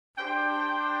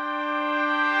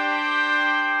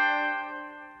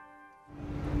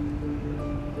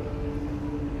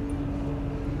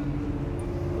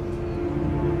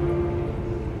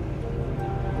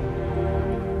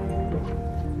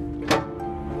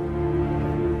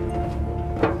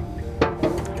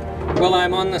Well,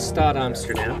 I'm on the Stad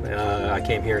Amsterdam. I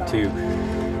came here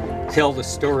to tell the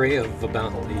story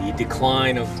about the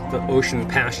decline of the ocean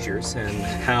pastures and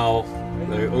how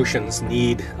the oceans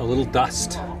need a little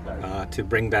dust to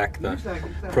bring back the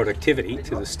productivity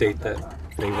to the state that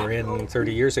they were in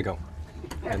 30 years ago.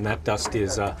 And that dust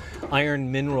is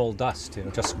iron mineral dust,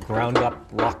 just ground up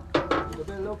rock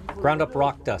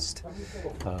dust.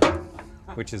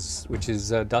 Which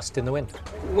is dust in the wind.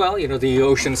 Well, the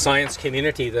ocean science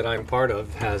community that I'm part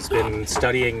of has been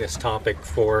studying this topic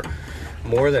for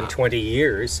more than 20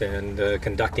 years and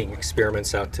conducting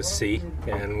experiments out to sea.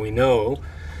 And we know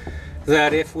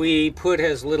that if we put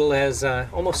as little as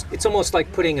it's almost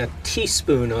like putting a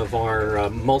teaspoon of our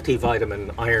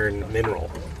multivitamin iron mineral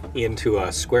into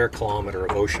a square kilometer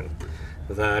of ocean,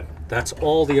 that's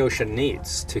all the ocean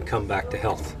needs to come back to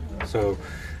health. So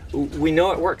we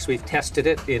know it works. We've tested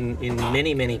it in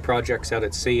many, many projects out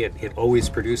at sea. It always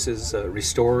produces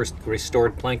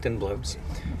restored plankton blooms.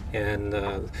 And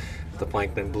the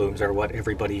plankton blooms are what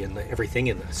everything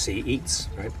in the sea eats,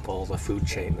 right? All the food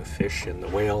chain, the fish and the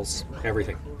whales,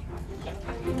 everything.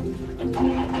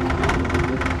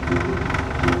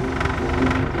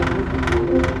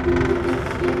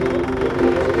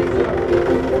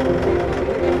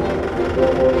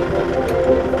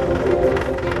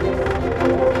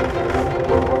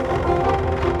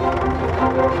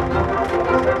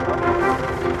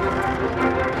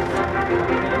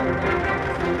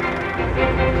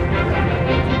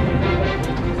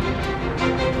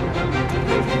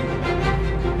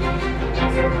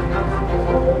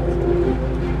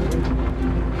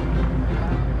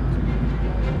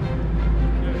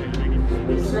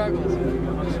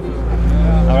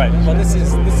 All right. Well, this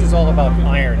is all about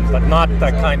iron, but not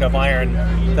the kind of iron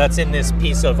that's in this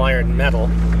piece of iron metal.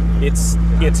 It's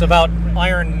about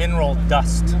iron mineral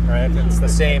dust, right? It's the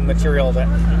same material that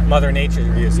Mother Nature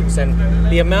uses. And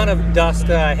the amount of dust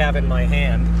that I have in my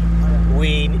hand,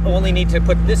 we only need to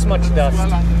put this much dust,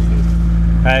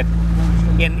 right,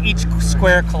 in each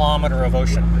square kilometer of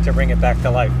ocean to bring it back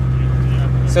to life.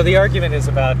 So the argument is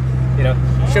about,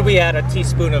 should we add a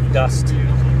teaspoon of dust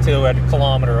to a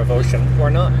kilometer of ocean or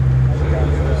not?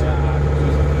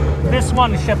 This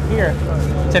one ship here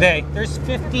today, there's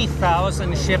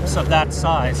 50,000 ships of that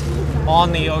size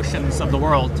on the oceans of the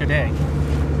world today.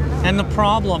 And the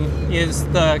problem is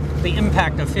the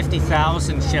impact of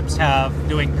 50,000 ships have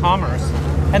doing commerce.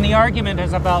 And the argument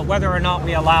is about whether or not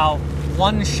we allow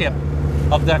one ship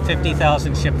of that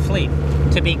 50,000 ship fleet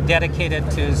to be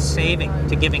dedicated to saving,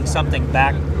 to giving something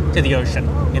back to the ocean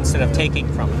instead of taking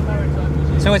from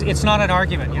it. So it's not an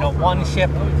argument. One ship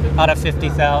out of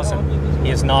 50,000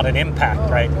 is not an impact,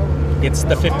 right? It's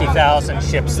the 50,000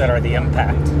 ships that are the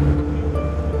impact.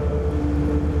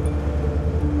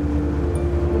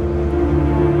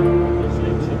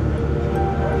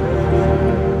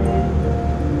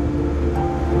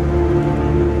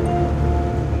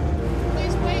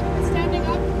 Please wait for standing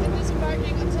up and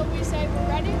disembarking until we say we're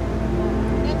ready.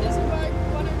 Then disembark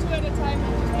one or two at a time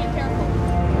and just be careful.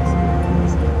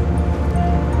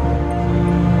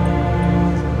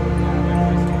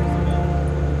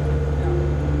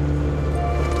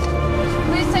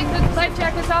 Life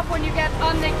jackets off when you get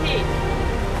on the quay.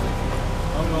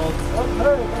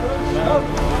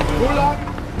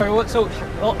 So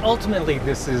ultimately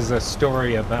this is a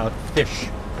story about fish,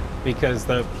 because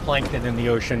the plankton in the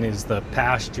ocean is the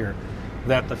pasture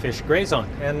that the fish graze on.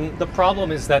 And the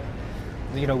problem is that,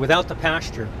 without the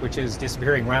pasture, which is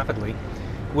disappearing rapidly,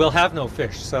 we'll have no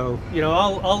fish. So,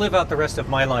 I'll live out the rest of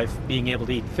my life being able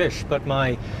to eat fish, but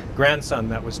my grandson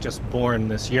that was just born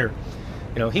this year,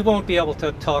 he won't be able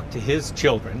to talk to his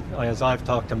children as I've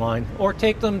talked to mine, or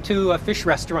take them to a fish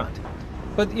restaurant.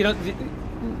 But,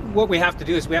 what we have to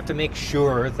do is we have to make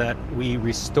sure that we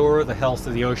restore the health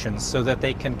of the oceans so that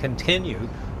they can continue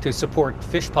to support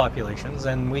fish populations,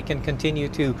 and we can continue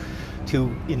to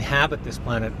inhabit this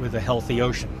planet with a healthy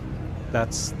ocean.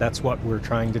 That's what we're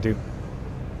trying to do.